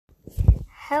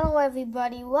Hello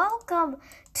everybody, welcome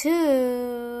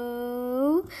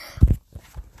to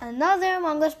another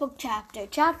Among Us book chapter.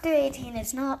 Chapter 18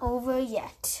 is not over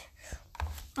yet.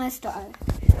 Let's start.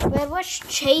 Red was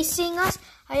chasing us.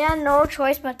 I had no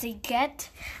choice but to get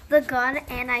the gun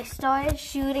and I started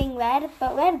shooting Red,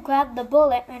 but Red grabbed the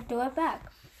bullet and threw it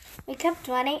back. We kept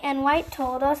running and White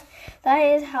told us that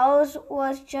his house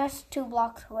was just 2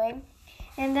 blocks away.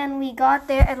 And then we got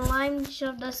there and Lime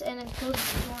shoved us in a good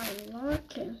line.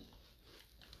 Okay.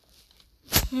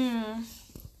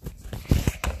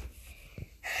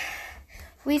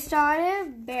 We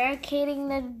started barricading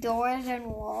the doors and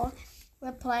walls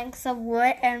with planks of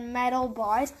wood and metal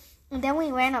bars. And then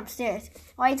we ran upstairs.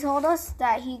 White told us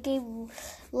that he gave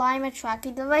Lime a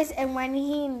tracking device and when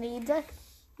he needs it,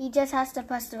 he just has to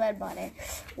press the red button.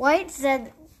 White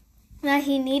said that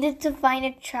he needed to find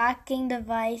a tracking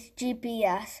device,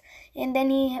 GPS, and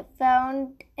then he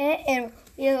found it and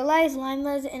realized Lime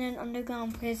was in an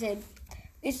underground prison.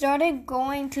 We started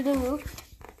going to the roof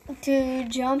to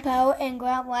jump out and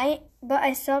grab White, but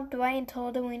I stopped White and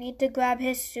told him we need to grab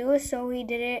his suit, so he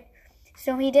did,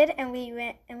 and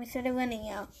we started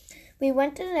running out. We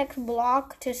went to the next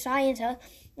block to Science House,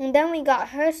 and then we got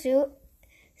her suit,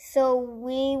 so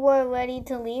we were ready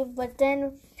to leave, but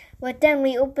then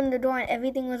we opened the door and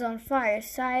everything was on fire.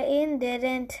 Cyan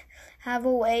didn't have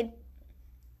a way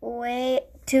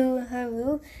to her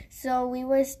roof, so we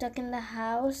were stuck in the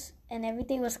house and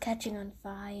everything was catching on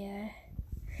fire.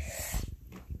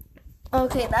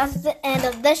 Okay, that's the end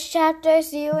of this chapter.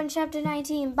 See you in chapter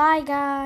 19. Bye, guys.